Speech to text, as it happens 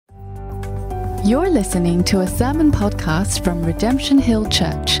You're listening to a sermon podcast from Redemption Hill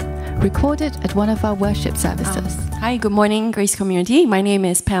Church, recorded at one of our worship services. Hi, good morning, Grace Community. My name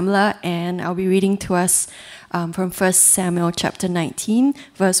is Pamela, and I'll be reading to us from 1 Samuel chapter 19,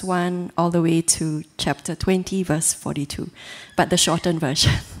 verse 1, all the way to chapter 20, verse 42, but the shortened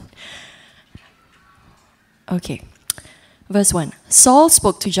version. Okay, verse 1. Saul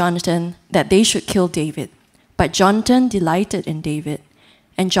spoke to Jonathan that they should kill David, but Jonathan delighted in David.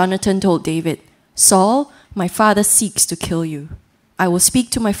 And Jonathan told David, Saul, my father seeks to kill you. I will speak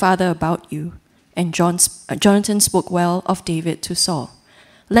to my father about you. And Jonathan spoke well of David to Saul.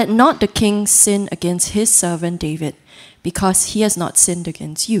 Let not the king sin against his servant David, because he has not sinned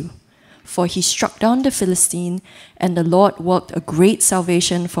against you. For he struck down the Philistine, and the Lord worked a great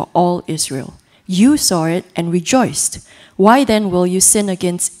salvation for all Israel. You saw it and rejoiced. Why then will you sin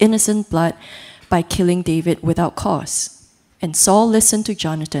against innocent blood by killing David without cause? And Saul listened to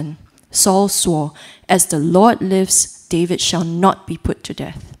Jonathan. Saul swore, as the Lord lives, David shall not be put to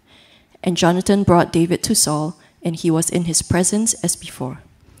death. And Jonathan brought David to Saul, and he was in his presence as before.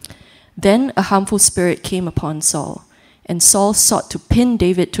 Then a harmful spirit came upon Saul, and Saul sought to pin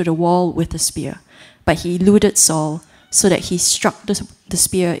David to the wall with a spear. But he eluded Saul, so that he struck the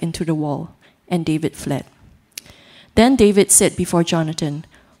spear into the wall, and David fled. Then David said before Jonathan,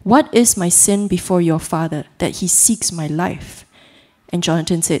 What is my sin before your father, that he seeks my life? And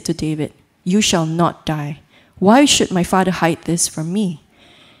Jonathan said to David, You shall not die. Why should my father hide this from me?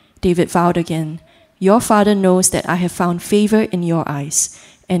 David vowed again, Your father knows that I have found favor in your eyes,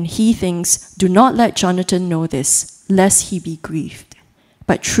 and he thinks, Do not let Jonathan know this, lest he be grieved.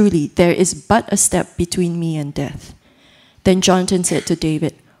 But truly there is but a step between me and death. Then Jonathan said to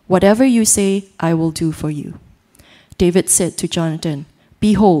David, Whatever you say, I will do for you. David said to Jonathan,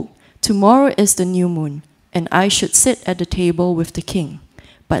 Behold, tomorrow is the new moon, and I should sit at the table with the king.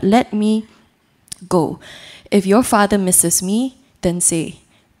 But let me go. If your father misses me, then say,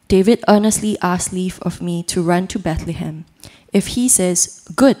 David earnestly asked leave of me to run to Bethlehem. If he says,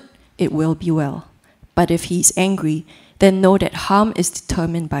 Good, it will be well. But if he is angry, then know that harm is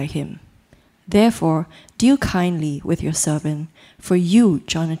determined by him. Therefore, deal kindly with your servant, for you,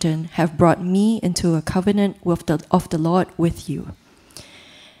 Jonathan, have brought me into a covenant of the Lord with you.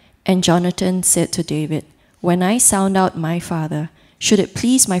 And Jonathan said to David, When I sound out my father, should it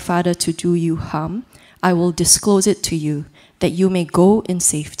please my father to do you harm, I will disclose it to you, that you may go in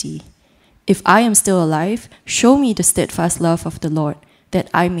safety. If I am still alive, show me the steadfast love of the Lord, that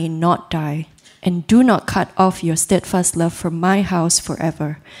I may not die. And do not cut off your steadfast love from my house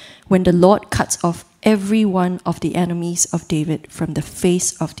forever, when the Lord cuts off every one of the enemies of David from the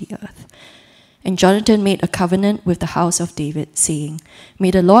face of the earth. And Jonathan made a covenant with the house of David, saying,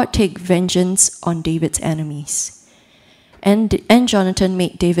 May the Lord take vengeance on David's enemies. And Jonathan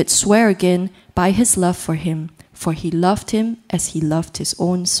made David swear again by his love for he loved him as he loved his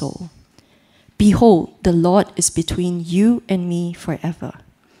own soul. Behold, the Lord is between you and me forever.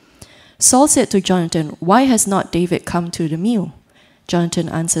 Saul said to Jonathan, Why has not David come to the meal? Jonathan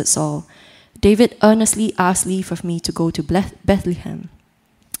answered Saul, David earnestly asked leave of me to go to Bethlehem.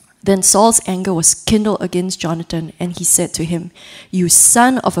 Then Saul's anger was kindled against Jonathan, and he said to him, You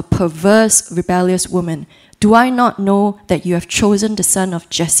son of a perverse, rebellious woman, do I not know that you have chosen the son of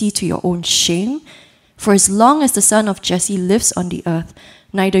Jesse to your own shame? For as long as the son of Jesse lives on the earth,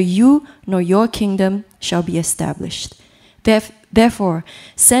 neither you nor your kingdom shall be established. Therefore,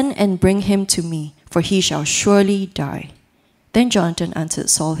 send and bring him to me, for he shall surely die. Then Jonathan answered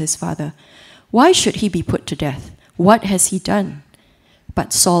Saul his father, Why should he be put to death? What has he done?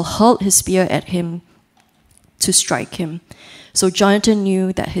 But Saul hurled his spear at him to strike him. So Jonathan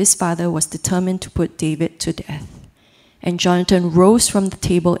knew that his father was determined to put David to death. And Jonathan rose from the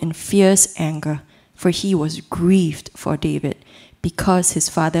table in fierce anger, for he was grieved for David, because his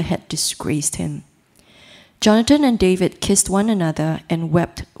father had disgraced him. Jonathan and David kissed one another and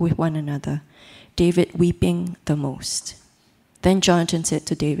wept with one another, David weeping the most. Then Jonathan said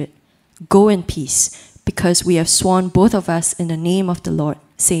to David, Go in peace, because we have sworn both of us in the name of the Lord,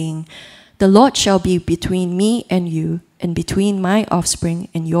 saying, The Lord shall be between me and you, and between my offspring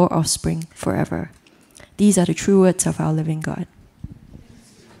and your offspring forever. These are the true words of our living God.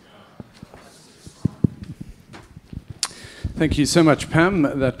 Thank you so much, Pam.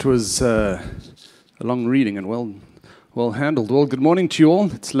 That was a long reading and well handled. Well, good morning to you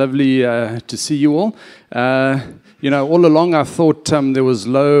all. It's lovely to see you all. All along I thought there was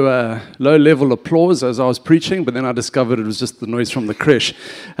low-level applause as I was preaching, but then I discovered it was just the noise from the creche.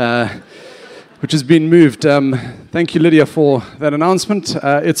 which has been moved. Thank you, Lydia, for that announcement.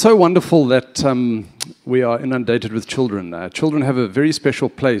 It's so wonderful that we are inundated with children. Children have a very special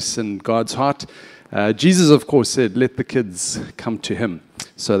place in God's heart. Jesus, of course, said, "Let the kids come to him."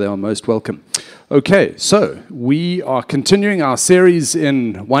 So they are most welcome. Okay, so we are continuing our series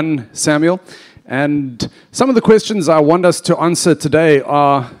in 1 Samuel. And some of the questions I want us to answer today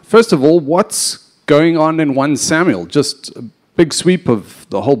are, first of all, what's going on in 1 Samuel? Just a big sweep of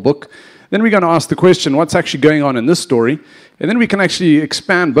the whole book. Then we're going to ask the question, what's actually going on in this story? And then we can actually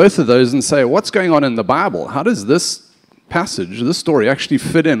expand both of those and say, what's going on in the Bible? How does this passage, this story, actually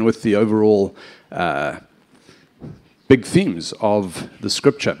fit in with the overall big themes of the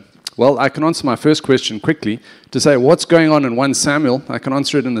Scripture? Well, I can answer my first question quickly. To say what's going on in 1 Samuel, I can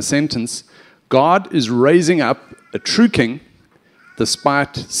answer it in a sentence. God is raising up a true king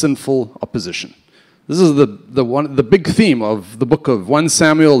despite sinful opposition. This is the big theme of the book of 1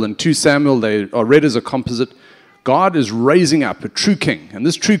 Samuel and 2 Samuel. They are read as a composite. God is raising up a true king, and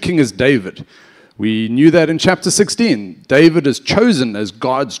this true king is David. We knew that in chapter 16. David is chosen as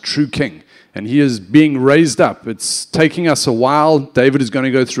God's true king, and he is being raised up. It's taking us a while. David is going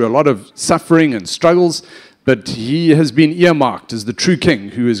to go through a lot of suffering and struggles, but he has been earmarked as the true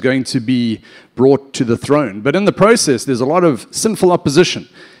king who is going to be brought to the throne. But in the process, there's a lot of sinful opposition,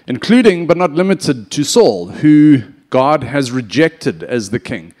 including but not limited to Saul, who God has rejected as the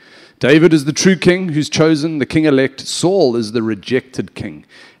king. David is the true king who's chosen, the king-elect. Saul is the rejected king,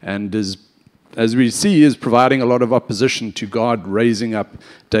 and is, as we see, is providing a lot of opposition to God raising up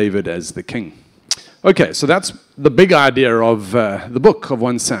David as the king. Okay, so that's the big idea of the book of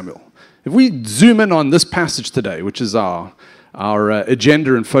 1 Samuel. If we zoom in on this passage today, which is our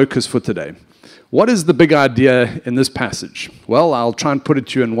agenda and focus for today, what is the big idea in this passage? Well, I'll try and put it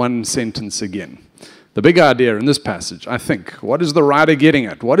to you in one sentence again. The big idea in this passage, I think, what is the writer getting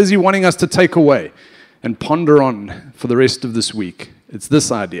at? What is he wanting us to take away and ponder on for the rest of this week? It's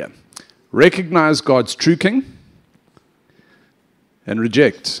this idea. Recognize God's true king and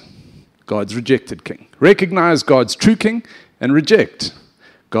reject God's rejected king. Recognize God's true king and reject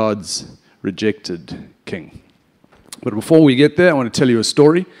God's rejected king. But before we get there, I want to tell you a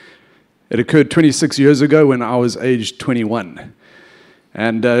story. It occurred 26 years ago when I was aged 21.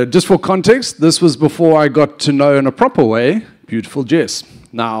 And just for context, this was before I got to know in a proper way beautiful Jess.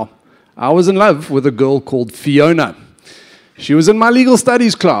 Now, I was in love with a girl called Fiona. She was in my legal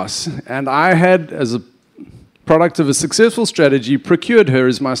studies class, and I had, as a product of a successful strategy, procured her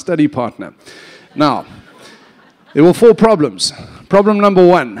as my study partner. Now, there were 4 problems. Problem number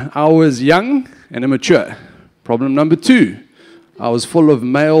 1, I was young and immature. Problem number 2, I was full of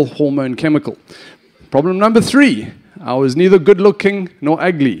male hormone chemical. Problem number 3, I was neither good-looking nor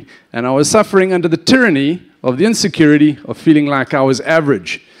ugly, and I was suffering under the tyranny of the insecurity of feeling like I was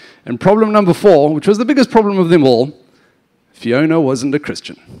average. And problem number 4, which was the biggest problem of them all, Fiona wasn't a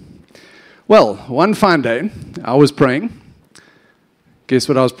Christian. Well, one fine day, I was praying. Guess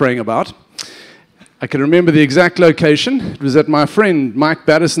what I was praying about? I can remember the exact location. It was at my friend Mike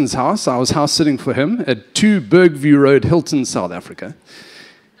Batterson's house. I was house sitting for him at 2 Bergview Road, Hilton, South Africa.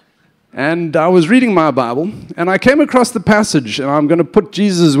 And I was reading my Bible, and I came across the passage, and I'm going to put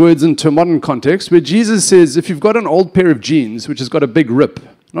Jesus' words into a modern context, where Jesus says, if you've got an old pair of jeans, which has got a big rip,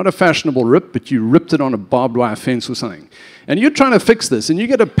 not a fashionable rip, but you ripped it on a barbed wire fence or something, and you're trying to fix this, and you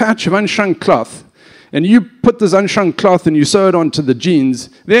get a patch of unshrunk cloth, and you put this unshrunk cloth and you sew it onto the jeans,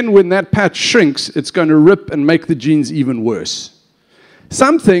 then when that patch shrinks, it's going to rip and make the jeans even worse.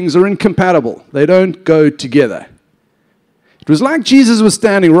 Some things are incompatible. They don't go together. It was like Jesus was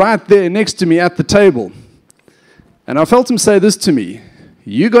standing right there next to me at the table, and I felt him say this to me,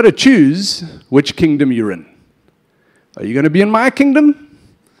 you got to choose which kingdom you're in. Are you going to be in my kingdom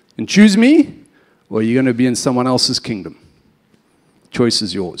and choose me, or are you going to be in someone else's kingdom? Choice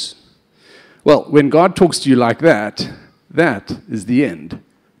is yours. Well, when God talks to you like that, that is the end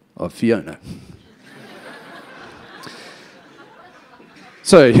of Fiona.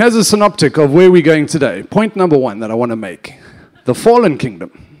 So here's a synoptic of where we're going today. Point number 1 that I want to make. The fallen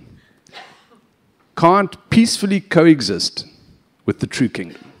kingdom can't peacefully coexist with the true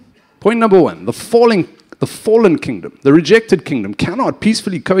kingdom. Point number 1, the fallen kingdom, the rejected kingdom, cannot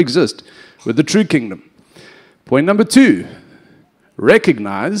peacefully coexist with the true kingdom. Point number 2,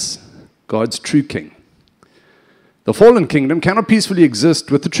 recognize God's true king. The fallen kingdom cannot peacefully exist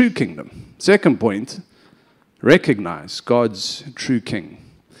with the true kingdom. Second point, recognize God's true king.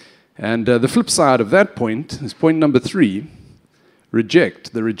 And the flip side of that point is point number 3,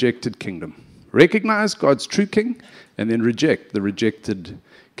 reject the rejected kingdom. Recognize God's true king, and then reject the rejected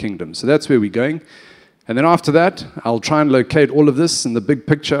kingdom. So that's where we're going. And then after that, I'll try and locate all of this in the big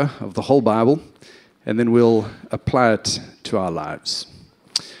picture of the whole Bible, and then we'll apply it to our lives.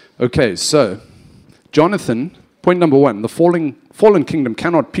 Okay, so Jonathan, point number one, the fallen kingdom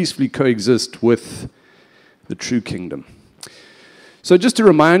cannot peacefully coexist with the true kingdom. So just to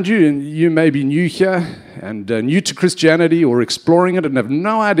remind you, and you may be new here and new to Christianity or exploring it and have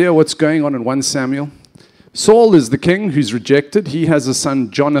no idea what's going on in 1 Samuel. Saul is the king who's rejected. He has a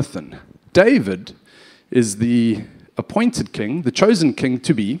son, Jonathan. David is the appointed king, the chosen king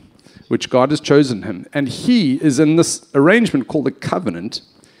to be, which God has chosen him. And he is in this arrangement called the covenant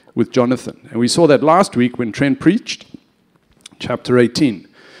with Jonathan. And we saw that last week when Trent preached, chapter 18.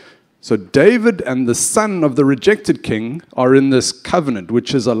 So David and the son of the rejected king are in this covenant,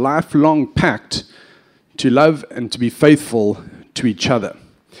 which is a lifelong pact to love and to be faithful to each other.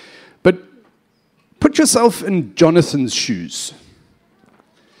 But put yourself in Jonathan's shoes.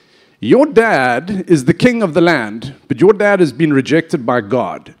 Your dad is the king of the land, but your dad has been rejected by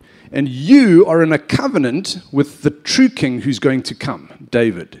God. And you are in a covenant with the true king who's going to come,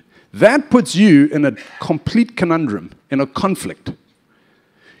 David. That puts you in a complete conundrum, in a conflict.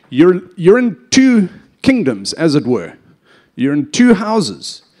 You're in two kingdoms, as it were. You're in two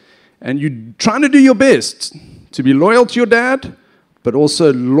houses. And you're trying to do your best to be loyal to your dad, but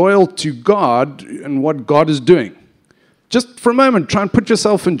also loyal to God and what God is doing. Just for a moment, try and put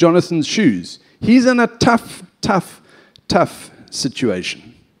yourself in Jonathan's shoes. He's in a tough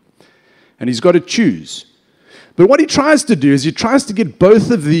situation. And he's got to choose. But what he tries to do is he tries to get both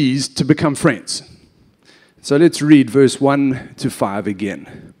of these to become friends. So let's read verse 1 to 5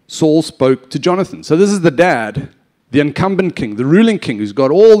 again. Saul spoke to Jonathan. So this is the dad, the incumbent king, the ruling king, who's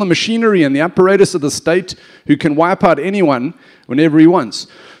got all the machinery and the apparatus of the state, who can wipe out anyone whenever he wants.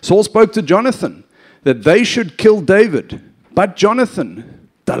 Saul spoke to Jonathan that they should kill David. But Jonathan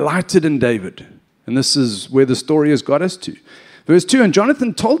delighted in David. And this is where the story has got us to. Verse 2, and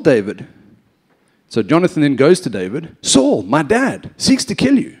Jonathan told David. So Jonathan then goes to David. Saul, my dad, seeks to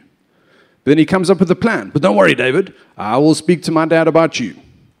kill you. Then he comes up with a plan. But don't worry, David. I will speak to my dad about you.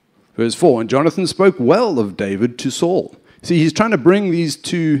 Verse 4, and Jonathan spoke well of David to Saul. See, he's trying to bring these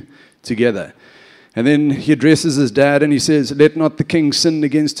two together. And then he addresses his dad and he says, let not the king sin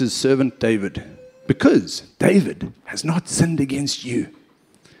against his servant David, because David has not sinned against you.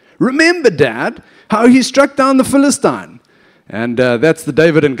 Remember, Dad, how he struck down the Philistine. And that's the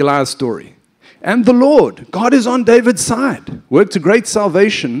David and Goliath story. And the Lord, God is on David's side, worked a great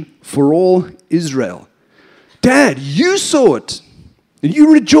salvation for all Israel. Dad, you saw it. And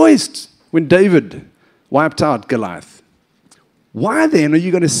you rejoiced when David wiped out Goliath. Why then are you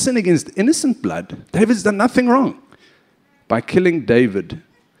going to sin against innocent blood? David's done nothing wrong by killing David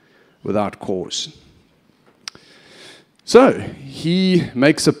without cause. So he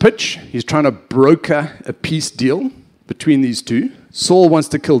makes a pitch. He's trying to broker a peace deal between these two. Saul wants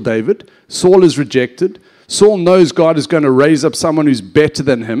to kill David. Saul is rejected. Saul knows God is going to raise up someone who's better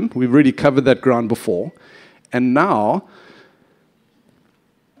than him. We've already covered that ground before. And now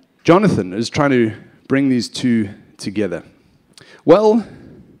Jonathan is trying to bring these two together. Well,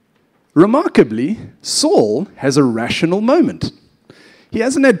 remarkably, Saul has a rational moment. He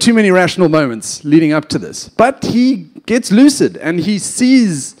hasn't had too many rational moments leading up to this, but he gets lucid and he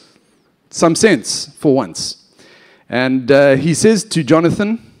sees some sense for once. And he says to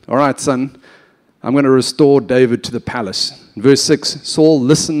Jonathan, all right, son, I'm going to restore David to the palace. In verse 6, Saul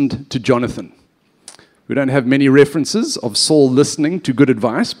listened to Jonathan. We don't have many references of Saul listening to good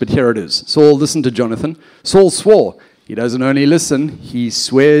advice, but here it is. Saul listened to Jonathan. Saul swore. He doesn't only listen, he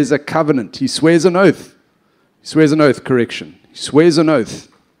swears a covenant. He swears an oath. He swears an oath, correction. He swears an oath.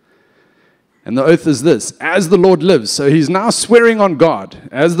 And the oath is this, as the Lord lives. So he's now swearing on God.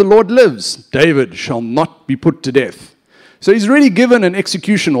 As the Lord lives, David shall not be put to death. So he's already given an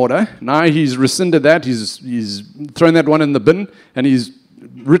execution order. Now he's rescinded that. He's thrown that one in the bin, and he's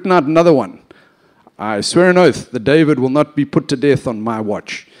written out another one. I swear an oath that David will not be put to death on my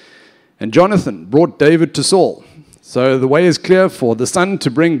watch. And Jonathan brought David to Saul. So the way is clear for the son to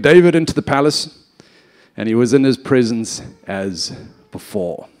bring David into the palace, and he was in his presence as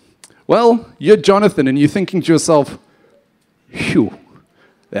before. Well, you're Jonathan, and you're thinking to yourself, phew,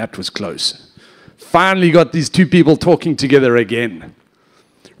 that was close. Finally got these two people talking together again.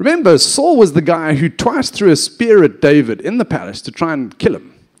 Remember, Saul was the guy who twice threw a spear at David in the palace to try and kill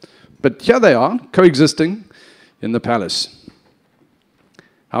him. But here they are, coexisting in the palace.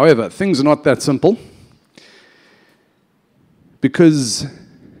 However, things are not that simple, because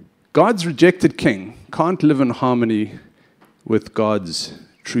God's rejected king can't live in harmony with God's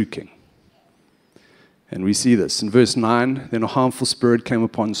true king. And we see this in verse 9. Then a harmful spirit came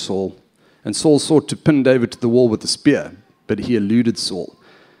upon Saul, and Saul sought to pin David to the wall with a spear, but he eluded Saul,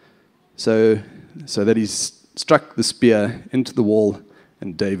 so that he struck the spear into the wall,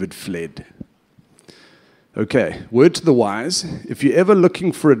 and David fled. Okay, word to the wise, if you're ever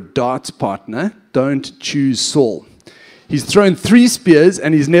looking for a darts partner, don't choose Saul. He's thrown 3 spears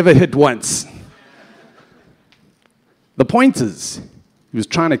and he's never hit once. The point is, he was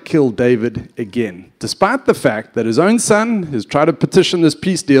trying to kill David again, despite the fact that his own son has tried to petition this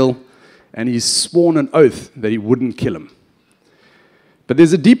peace deal, and he's sworn an oath that he wouldn't kill him. But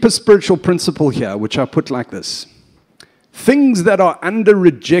there's a deeper spiritual principle here, which I put like this. Things that are under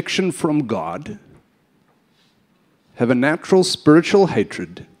rejection from God have a natural spiritual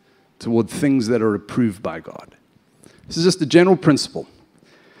hatred toward things that are approved by God. This is just a general principle.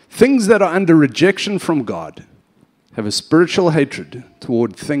 Things that are under rejection from God have a spiritual hatred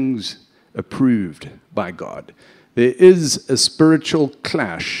toward things approved by God. There is a spiritual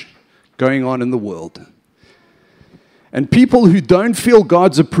clash going on in the world. And people who don't feel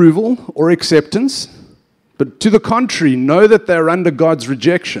God's approval or acceptance, but to the contrary, know that they're under God's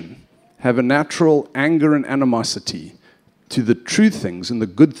rejection, have a natural anger and animosity to the true things and the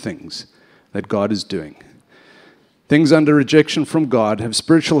good things that God is doing. Things under rejection from God have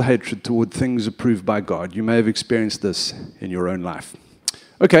spiritual hatred toward things approved by God. You may have experienced this in your own life.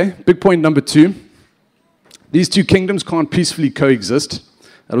 Okay, big point number 2. These 2 kingdoms can't peacefully coexist.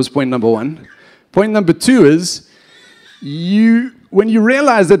 That was point number 1. Point number 2 is, when you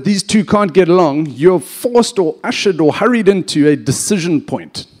realize that these 2 can't get along, you're forced or ushered or hurried into a decision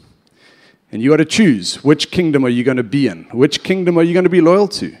point. And you got to choose, which kingdom are you going to be in? Which kingdom are you going to be loyal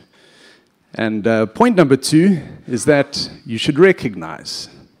to? And point number 2 is that you should recognize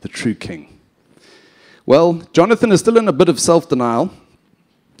the true king. Well, Jonathan is still in a bit of self-denial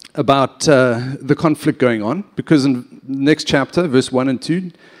about the conflict going on, because in the next chapter, verse 1 and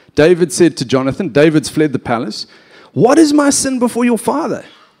 2, David said to Jonathan, David's fled the palace, "What is my sin before your father,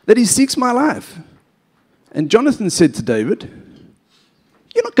 that he seeks my life?" And Jonathan said to David,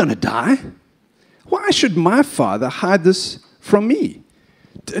 "You're not going to die. Why should my father hide this from me?"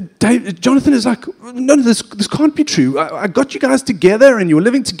 Jonathan is like, "No, this can't be true. I got you guys together and you were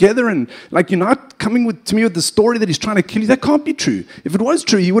living together, and like you're not coming to me with the story that he's trying to kill you. That can't be true. If it was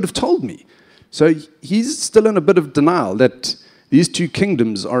true, he would have told me." So he's still in a bit of denial that these 2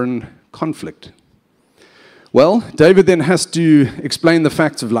 kingdoms are in conflict. Well, David then has to explain the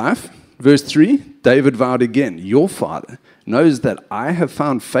facts of life. Verse 3, David vowed again, "Your father knows that I have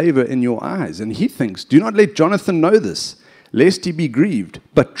found favor in your eyes." And he thinks, "Do not let Jonathan know this, lest he be grieved.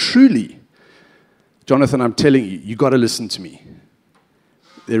 But truly, Jonathan, I'm telling you, you got to listen to me.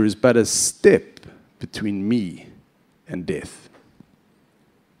 There is but a step between me and death."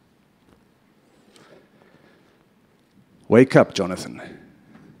 Wake up, Jonathan.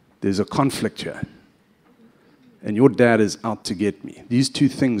 There's a conflict here. And your dad is out to get me. These 2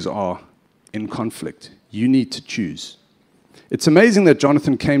 things are in conflict. You need to choose. It's amazing that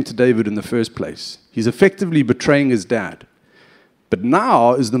Jonathan came to David in the first place. He's effectively betraying his dad. But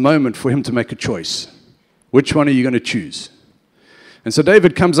now is the moment for him to make a choice. Which one are you going to choose? And so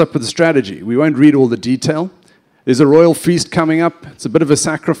David comes up with a strategy. We won't read all the detail. There's a royal feast coming up. It's a bit of a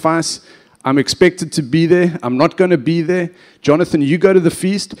sacrifice. I'm expected to be there. I'm not going to be there. Jonathan, you go to the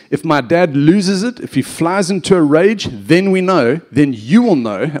feast. If my dad loses it, if he flies into a rage, then we know, then you will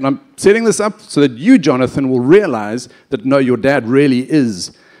know. And I'm setting this up so that you, Jonathan, will realize that no, your dad really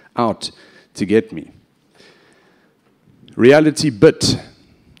is out to get me. Reality bit.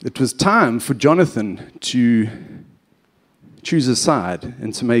 It was time for Jonathan to choose a side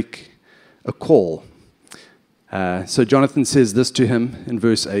and to make a call. So Jonathan says this to him in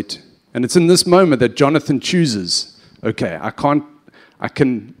verse 8. And it's in this moment that Jonathan chooses, okay, I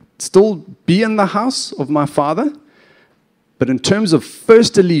can still be in the house of my father, but in terms of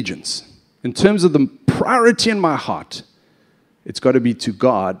first allegiance, in terms of the priority in my heart, it's got to be to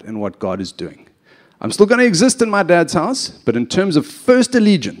God and what God is doing. I'm still going to exist in my dad's house, but in terms of first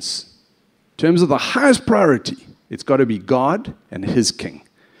allegiance, in terms of the highest priority, it's got to be God and his king.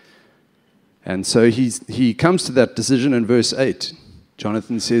 And so he comes to that decision in verse 8.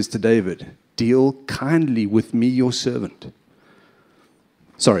 Jonathan says to David, "Deal kindly with me, your servant."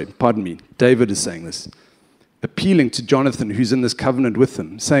 Sorry, pardon me. David is saying this, appealing to Jonathan, who's in this covenant with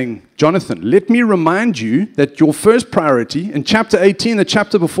him, saying, "Jonathan, let me remind you that your first priority, in chapter 18, the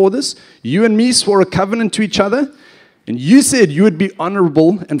chapter before this, you and me swore a covenant to each other, and you said you would be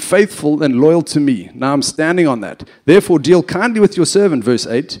honorable and faithful and loyal to me. Now I'm standing on that. Therefore, deal kindly with your servant," verse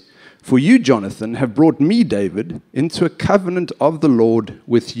 8. "For you, Jonathan, have brought me, David, into a covenant of the Lord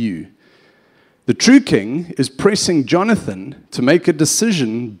with you." The true king is pressing Jonathan to make a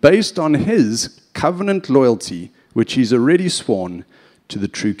decision based on his covenant loyalty, which he's already sworn to the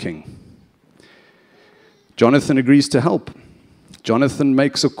true king. Jonathan agrees to help. Jonathan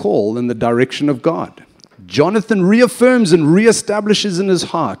makes a call in the direction of God. Jonathan reaffirms and reestablishes in his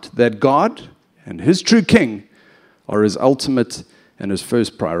heart that God and his true king are his ultimate and his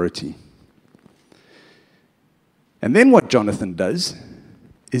first priority. And then what Jonathan does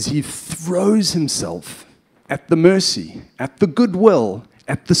is he throws himself at the mercy, at the goodwill,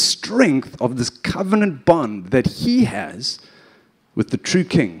 at the strength of this covenant bond that he has with the true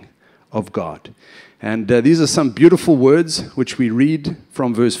king of God. And these are some beautiful words which we read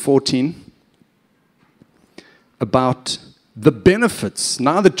from verse 14 about the benefits.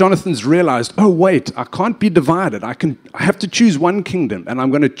 Now that Jonathan's realized, oh wait, I can't be divided. I have to choose one kingdom, and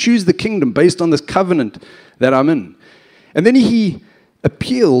I'm going to choose the kingdom based on this covenant that I'm in. And then he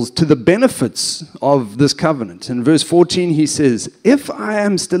appeals to the benefits of this covenant. In verse 14 he says, if I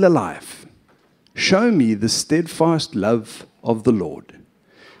am still alive, show me the steadfast love of the Lord.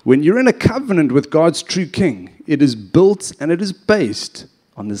 When you're in a covenant with God's true king, it is built and it is based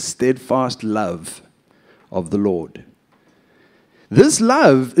on the steadfast love of the Lord. This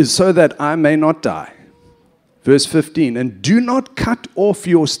love is so that I may not die. Verse 15, and do not cut off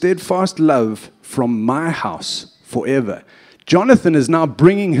your steadfast love from my house forever. Jonathan is now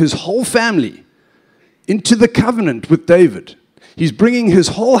bringing his whole family into the covenant with David. He's bringing his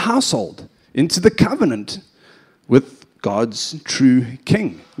whole household into the covenant with God's true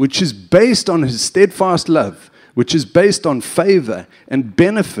king, which is based on his steadfast love, which is based on favor and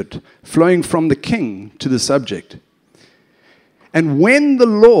benefit flowing from the king to the subject. And when the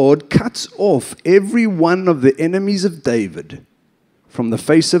Lord cuts off every one of the enemies of David from the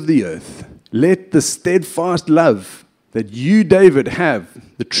face of the earth, let the steadfast love that you, David,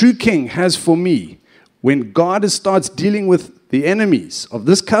 have, the true king has for me, when God starts dealing with the enemies of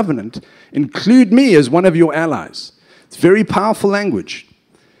this covenant, include me as one of your allies. It's very powerful language.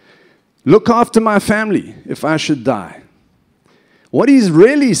 Look after my family if I should die. What he's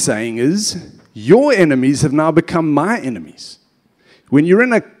really saying is, your enemies have now become my enemies. When you're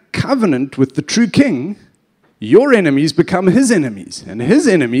in a covenant with the true king, your enemies become his enemies, and his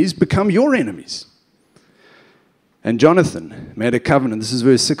enemies become your enemies. And Jonathan made a covenant, this is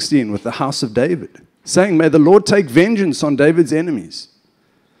verse 16, with the house of David, saying, may the Lord take vengeance on David's enemies.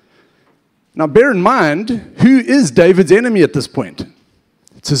 Now bear in mind, who is David's enemy at this point?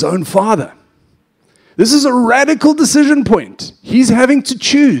 It's his own father. This is a radical decision point. He's having to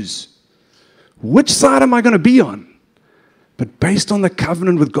choose, which side am I going to be on? But based on the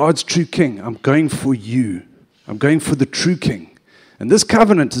covenant with God's true king, I'm going for you. I'm going for the true king. And this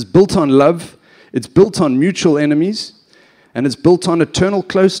covenant is built on love, it's built on mutual enemies, and it's built on eternal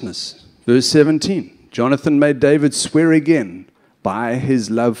closeness. Verse 17, Jonathan made David swear again by his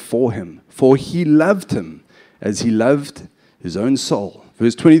love for him, for he loved him as he loved his own soul.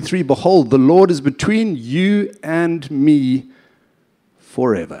 Verse 23, behold, the Lord is between you and me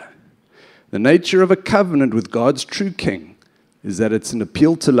forever. The nature of a covenant with God's true king is that it's an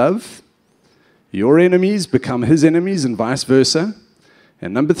appeal to love. Your enemies become his enemies and vice versa.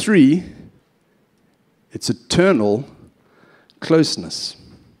 And number 3, it's eternal closeness.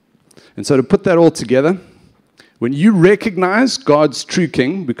 And so to put that all together, when you recognize God's true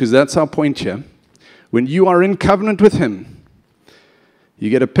king, because that's our point here, when you are in covenant with him, you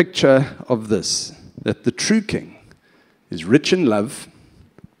get a picture of this, that the true king is rich in love,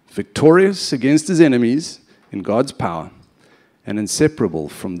 victorious against his enemies in God's power, and inseparable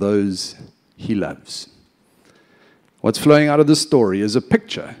from those he loves. What's flowing out of this story is a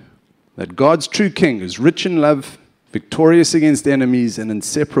picture that God's true king is rich in love, victorious against enemies, and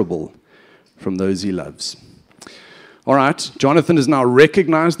inseparable from those he loves. All right, Jonathan has now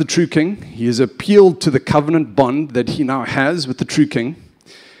recognized the true king. He has appealed to the covenant bond that he now has with the true king.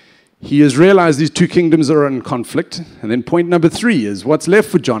 He has realized these two kingdoms are in conflict. And then point number 3 is what's left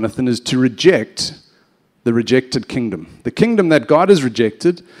for Jonathan is to reject the rejected kingdom. The kingdom that God has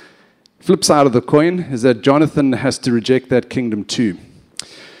rejected, flip side of the coin, is that Jonathan has to reject that kingdom too.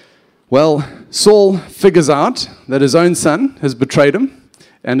 Well, Saul figures out that his own son has betrayed him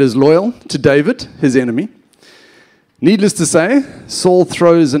and is loyal to David, his enemy. Needless to say, Saul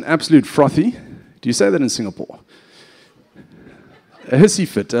throws an absolute frothy. Do you say that in Singapore? A hissy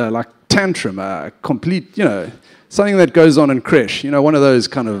fit, like tantrum, a complete, something that goes on in creche. One of those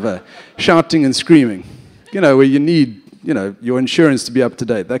kind of shouting and screaming, where you need, your insurance to be up to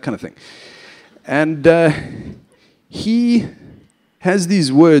date, that kind of thing. And he has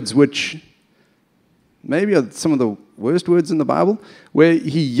these words which maybe are some of the worst words in the Bible, where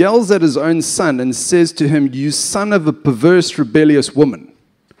he yells at his own son and says to him, "You son of a perverse, rebellious woman."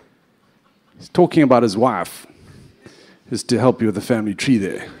 He's talking about his wife, just to help you with the family tree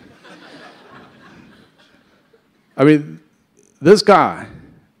there. I mean, this guy,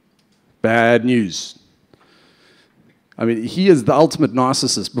 bad news. I mean, he is the ultimate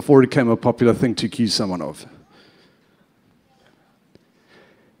narcissist before it became a popular thing to accuse someone of.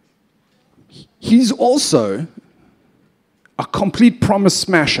 He's also a complete promise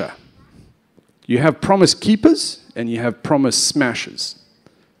smasher. You have promise keepers and you have promise smashers.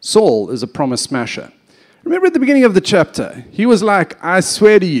 Saul is a promise smasher. Remember at the beginning of the chapter, he was like, "I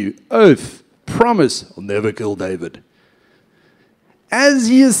swear to you, oath, promise, I'll never kill David." As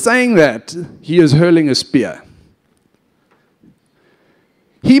he is saying that, he is hurling a spear.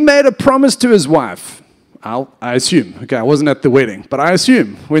 He made a promise to his wife. I assume. Okay, I wasn't at the wedding, but I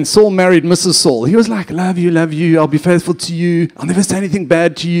assume when Saul married Mrs. Saul, he was like, love you, I'll be faithful to you. I'll never say anything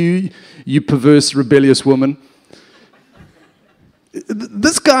bad to you, you perverse, rebellious woman.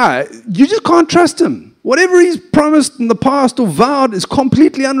 This guy, you just can't trust him. Whatever he's promised in the past or vowed is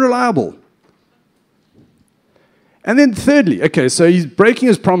completely unreliable. And then thirdly, okay, so he's breaking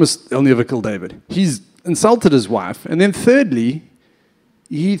his promise, he'll never kill David. He's insulted his wife. And then thirdly,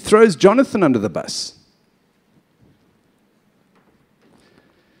 he throws Jonathan under the bus.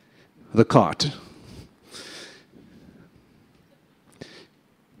 The cart.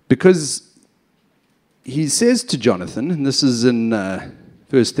 Because he says to Jonathan, and this is in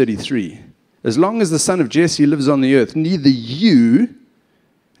verse 33, "As long as the son of Jesse lives on the earth, neither you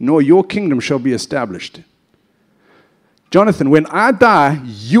nor your kingdom shall be established." Jonathan, when I die,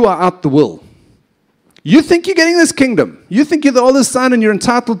 you are out the will. You think you're getting this kingdom. You think you're the oldest son and you're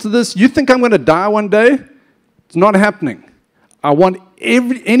entitled to this. You think I'm going to die one day. It's not happening. I want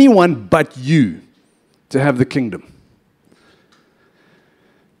anyone but you to have the kingdom.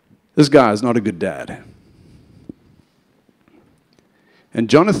 This guy is not a good dad. And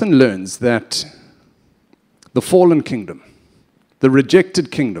Jonathan learns that the fallen kingdom, the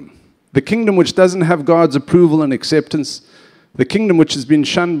rejected kingdom, the kingdom which doesn't have God's approval and acceptance, the kingdom which has been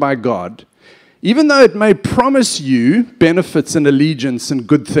shunned by God, even though it may promise you benefits and allegiance and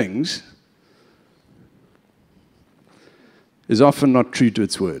good things, is often not true to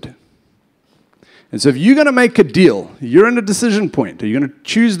its word. And so if you're going to make a deal, you're in a decision point. Are you going to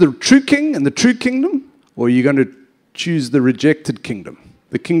choose the true king and the true kingdom, or are you going to choose the rejected kingdom,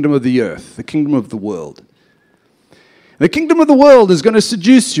 the kingdom of the earth, the kingdom of the world? The kingdom of the world is going to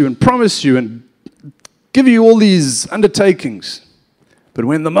seduce you and promise you and give you all these undertakings. But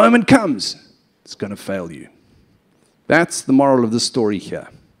when the moment comes, it's going to fail you. That's the moral of the story here.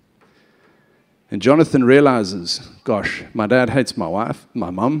 And Jonathan realizes, gosh, my dad hates my wife, my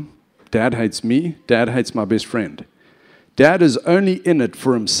mom. Dad hates me. Dad hates my best friend. Dad is only in it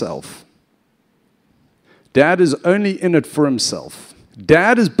for himself. Dad is only in it for himself.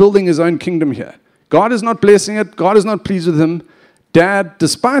 Dad is building his own kingdom here. God is not blessing it. God is not pleased with him. Dad,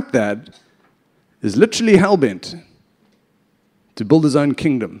 despite that, is literally hell-bent to build his own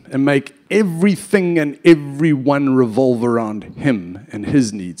kingdom and make everything and everyone revolve around him and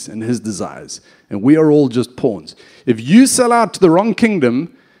his needs and his desires. And we are all just pawns. If you sell out to the wrong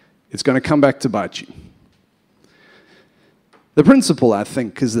kingdom, it's going to come back to bite you. The principle, I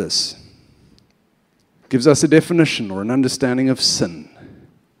think, is this. It gives us a definition or an understanding of sin.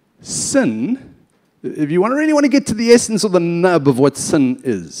 Sin, if you really want to get to the essence or the nub of what sin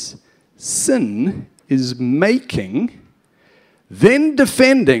is making, then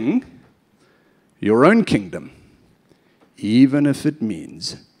defending your own kingdom, even if it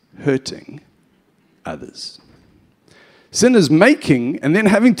means hurting others. Sin is making and then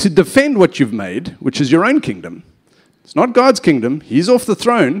having to defend what you've made, which is your own kingdom. It's not God's kingdom. He's off the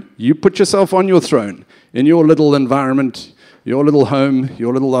throne. You put yourself on your throne in your little environment, your little home,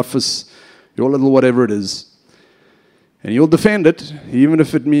 your little office, your little whatever it is. And you'll defend it, even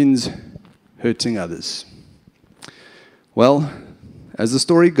if it means hurting others. Well, as the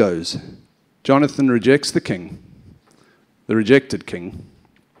story goes, Jonathan rejects the king, the rejected king,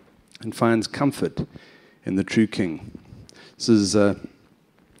 and finds comfort in the true king. This is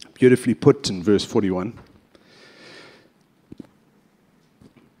beautifully put in verse 41.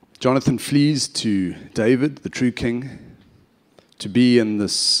 Jonathan flees to David, the true king, to be in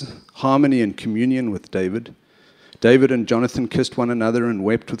this harmony and communion with David. David and Jonathan kissed one another and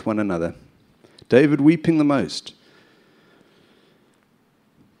wept with one another. David weeping the most.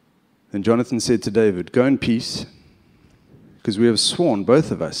 Then Jonathan said to David, "Go in peace, because we have sworn, both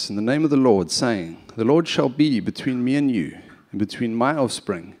of us, in the name of the Lord, saying, the Lord shall be between me and you, and between my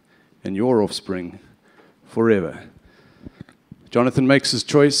offspring and your offspring forever." Jonathan makes his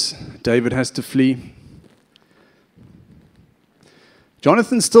choice. David has to flee.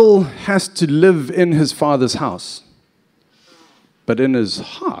 Jonathan still has to live in his father's house. But in his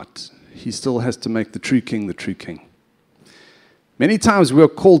heart, he still has to make the true king the true king. Many times we are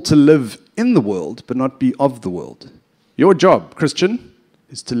called to live in the world, but not be of the world. Your job, Christian,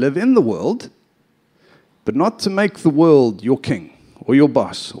 is to live in the world, but not to make the world your king or your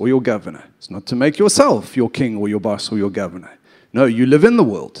boss or your governor. It's not to make yourself your king or your boss or your governor. No, you live in the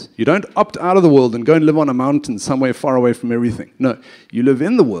world. You don't opt out of the world and go and live on a mountain somewhere far away from everything. No, you live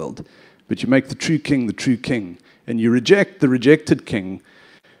in the world, but you make the true king, and you reject the rejected king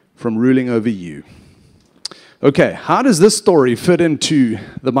from ruling over you. Okay, how does this story fit into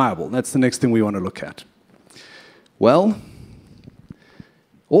the Bible? That's the next thing we want to look at. Well,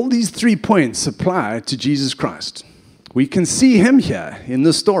 all these 3 points apply to Jesus Christ. We can see him here in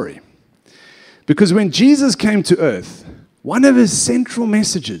this story. Because when Jesus came to earth, one of his central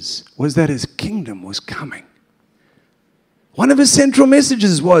messages was that his kingdom was coming. One of his central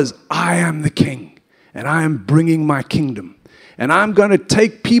messages was, I am the king, and I am bringing my kingdom. And I'm going to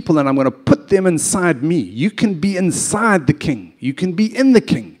take people and I'm going to put them inside me. You can be inside the king. You can be in the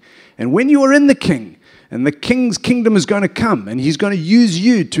king. And when you are in the king, and the king's kingdom is going to come, and he's going to use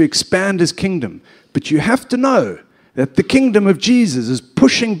you to expand his kingdom. But you have to know that the kingdom of Jesus is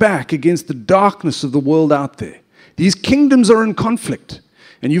pushing back against the darkness of the world out there. These kingdoms are in conflict.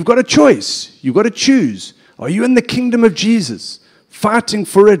 And you've got a choice. You've got to choose. Are you in the kingdom of Jesus, fighting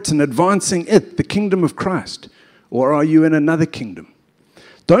for it and advancing it, the kingdom of Christ? Or are you in another kingdom?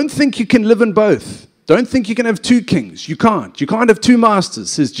 Don't think you can live in both. Don't think you can have 2 kings. You can't. You can't have 2 masters,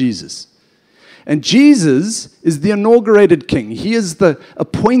 says Jesus. And Jesus is the inaugurated king. He is the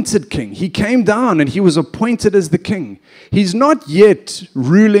appointed king. He came down and he was appointed as the king. He's not yet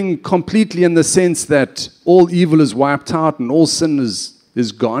ruling completely in the sense that all evil is wiped out and all sin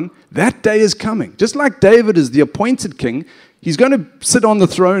is gone. That day is coming. Just like David is the appointed king, he's going to sit on the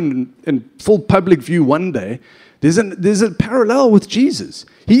throne in full public view one day. There's a parallel with Jesus.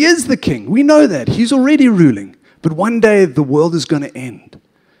 He is the king. We know that. He's already ruling. But one day the world is going to end.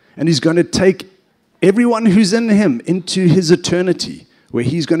 And he's going to take everyone who's in him into his eternity, where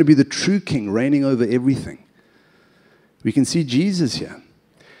he's going to be the true king, reigning over everything. We can see Jesus here.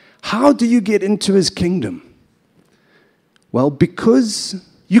 How do you get into his kingdom? Well, because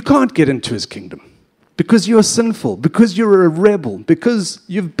you can't get into his kingdom. Because you're sinful. Because you're a rebel. Because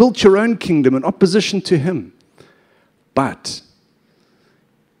you've built your own kingdom in opposition to him. But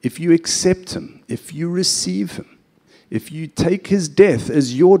if you accept him, if you receive him, if you take his death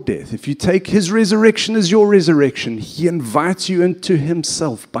as your death, if you take his resurrection as your resurrection, he invites you into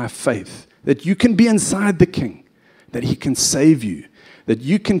himself by faith, that you can be inside the king, that he can save you, that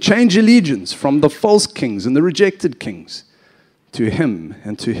you can change allegiance from the false kings and the rejected kings to him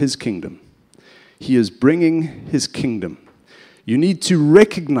and to his kingdom. He is bringing his kingdom. You need to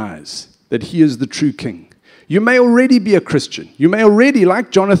recognize that he is the true king. You may already be a Christian. You may already,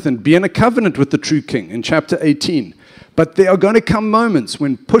 like Jonathan, be in a covenant with the true king in chapter 18. But there are going to come moments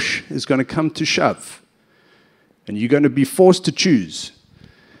when push is going to come to shove. And you're going to be forced to choose.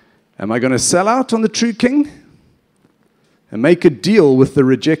 Am I going to sell out on the true king and make a deal with the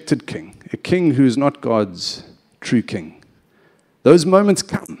rejected king, a king who is not God's true king? Those moments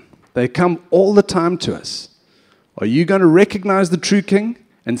come. They come all the time to us. Are you going to recognize the true king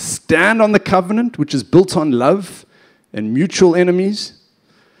and stand on the covenant, which is built on love and mutual enemies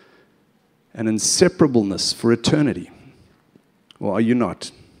and inseparableness for eternity? Or are you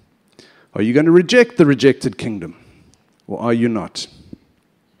not? Are you going to reject the rejected kingdom? Or are you not?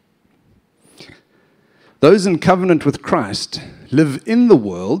 Those in covenant with Christ live in the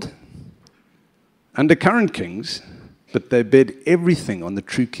world under current kings, but they bed everything on the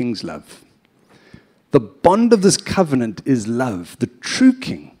true king's love. The bond of this covenant is love. The true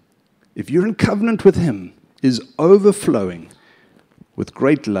king, if you're in covenant with him, is overflowing with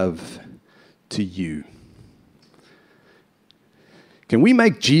great love to you. Can we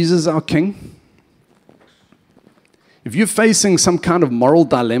make Jesus our king? If you're facing some kind of moral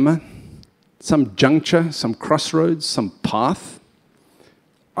dilemma, some juncture, some crossroads, some path,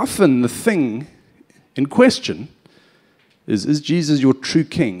 often the thing in question is Jesus your true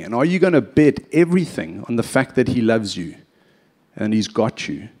king? And are you going to bet everything on the fact that he loves you and he's got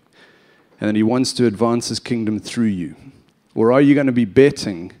you and that he wants to advance his kingdom through you? Or are you going to be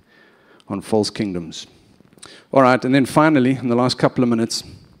betting on false kingdoms? All right, and then finally, in the last couple of minutes,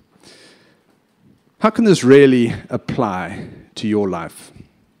 how can this really apply to your life?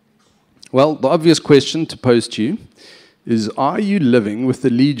 Well, the obvious question to pose to you is, are you living with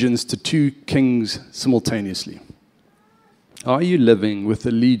allegiance to 2 kings simultaneously? Are you living with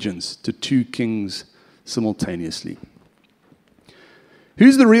allegiance to two kings simultaneously?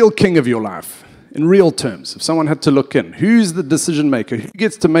 Who's the real king of your life? In real terms, if someone had to look in, who's the decision maker? Who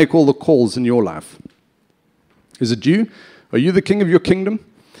gets to make all the calls in your life? Is it you? Are you the king of your kingdom?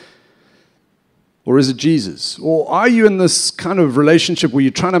 Or is it Jesus? Or are you in this kind of relationship where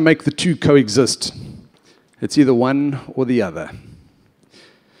you're trying to make the two coexist? It's either one or the other.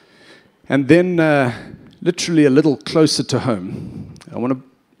 And then, literally a little closer to home, I want to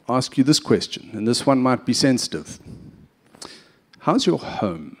ask you this question, and this one might be sensitive. How's your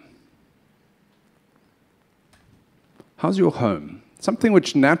home? How's your home? Something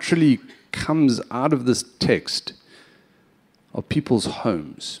which naturally comes out of this text are people's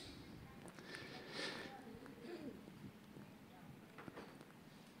homes.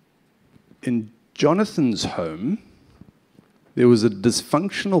 In Jonathan's home, there was a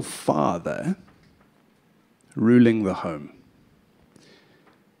dysfunctional father ruling the home.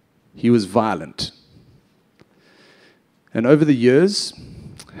 He was violent. And over the years,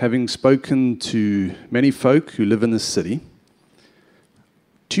 having spoken to many folk who live in this city,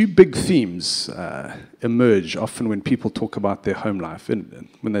 two big themes emerge often when people talk about their home life and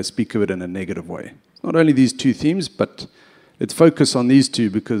when they speak of it in a negative way. Not only these two themes, but let's focus on these two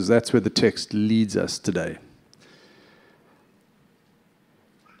because that's where the text leads us today.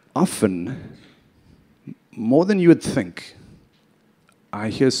 Often, more than you would think, I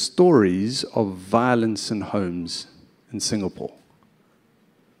hear stories of violence in homes in Singapore.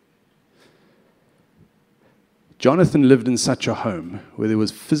 Jonathan lived in such a home where there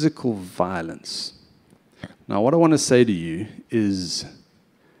was physical violence. Now, what I want to say to you is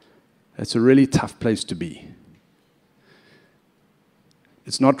it's a really tough place to be.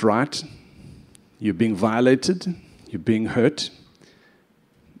 It's not right. You're being violated. You're being hurt.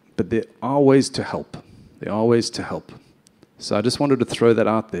 But there are ways to help. There are ways to help. So I just wanted to throw that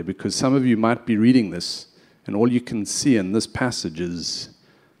out there because some of you might be reading this and all you can see in this passage is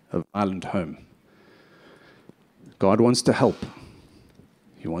a violent home. God wants to help.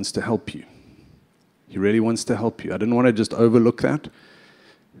 He wants to help you. He really wants to help you. I didn't want to just overlook that.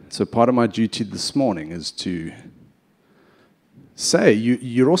 So part of my duty this morning is to say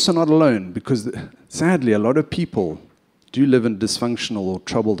you're also not alone because sadly a lot of people do live in dysfunctional or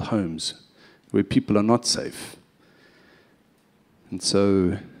troubled homes where people are not safe. And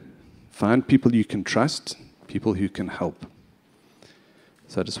so find people you can trust, people who can help.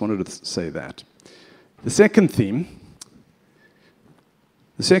 So I just wanted to say that. The second theme,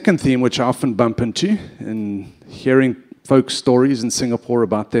 which I often bump into in hearing folks' stories in Singapore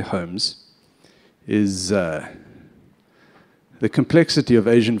about their homes, is the complexity of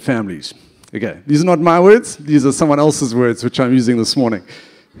Asian families. Okay, these are not my words. These are someone else's words, which I'm using this morning.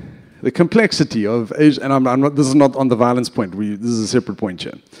 The complexity of Asian, and I'm not, this is not on the violence point. This is a separate point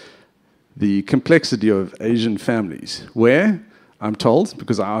here. The complexity of Asian families, where I'm told,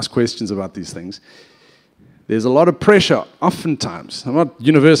 because I ask questions about these things, there's a lot of pressure, oftentimes. I'm not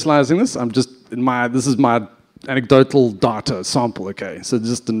universalizing this. This is my anecdotal data sample, okay? So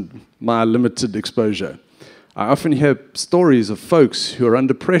just in my limited exposure. I often hear stories of folks who are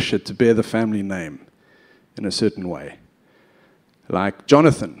under pressure to bear the family name in a certain way. Like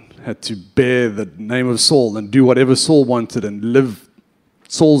Jonathan had to bear the name of Saul and do whatever Saul wanted and live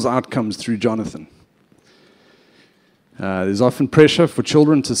Saul's outcomes through Jonathan. There's often pressure for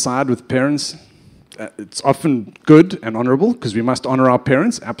children to side with parents. It's often good and honorable because we must honor our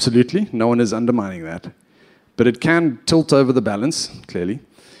parents, absolutely. No one is undermining that. But it can tilt over the balance, clearly.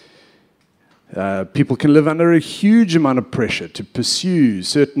 People can live under a huge amount of pressure to pursue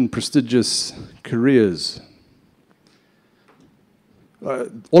certain prestigious careers.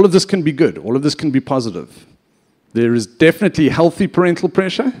 All of this can be good. All of this can be positive. There is definitely healthy parental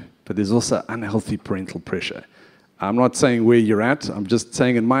pressure, but there's also unhealthy parental pressure. I'm not saying where you're at. I'm just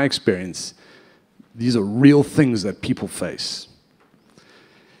saying in my experience, these are real things that people face.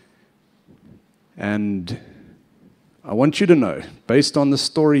 And I want you to know, based on the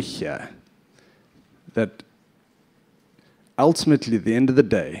story here, that ultimately, at the end of the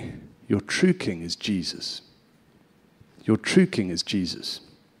day, your true king is Jesus. Your true king is Jesus.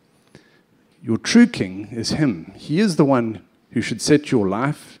 Your true king is him. He is the one who should set your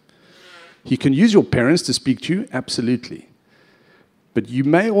life. He can use your parents to speak to you, absolutely. But you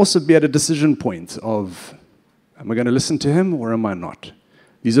may also be at a decision point of, am I going to listen to him or am I not?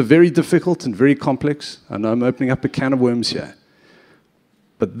 These are very difficult and very complex. I know I'm opening up a can of worms here.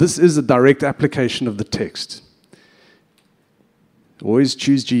 But this is a direct application of the text. Always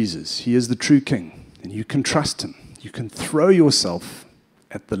choose Jesus. He is the true king, and you can trust him. You can throw yourself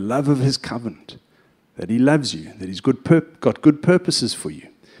at the love of his covenant. that He loves you, that He's got good purposes for you,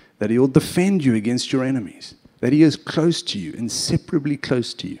 that He will defend you against your enemies, that He is close to you, inseparably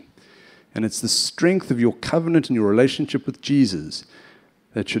close to you. And it's the strength of your covenant and your relationship with Jesus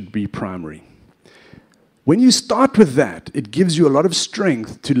that should be primary. When you start with that, it gives you a lot of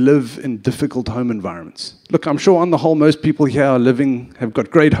strength to live in difficult home environments. Look, I'm sure on the whole, most people here have got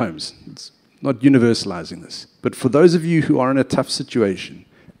great homes. It's not universalizing this. But for those of you who are in a tough situation,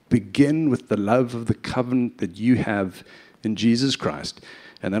 begin with the love of the covenant that you have in Jesus Christ,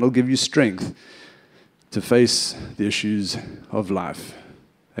 and that'll give you strength to face the issues of life.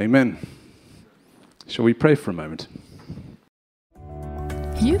 Amen. Shall we pray for a moment?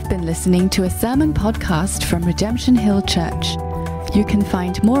 You've been listening to a sermon podcast from Redemption Hill Church. You can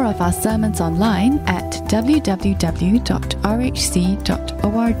find more of our sermons online at www.rhc.org.sg.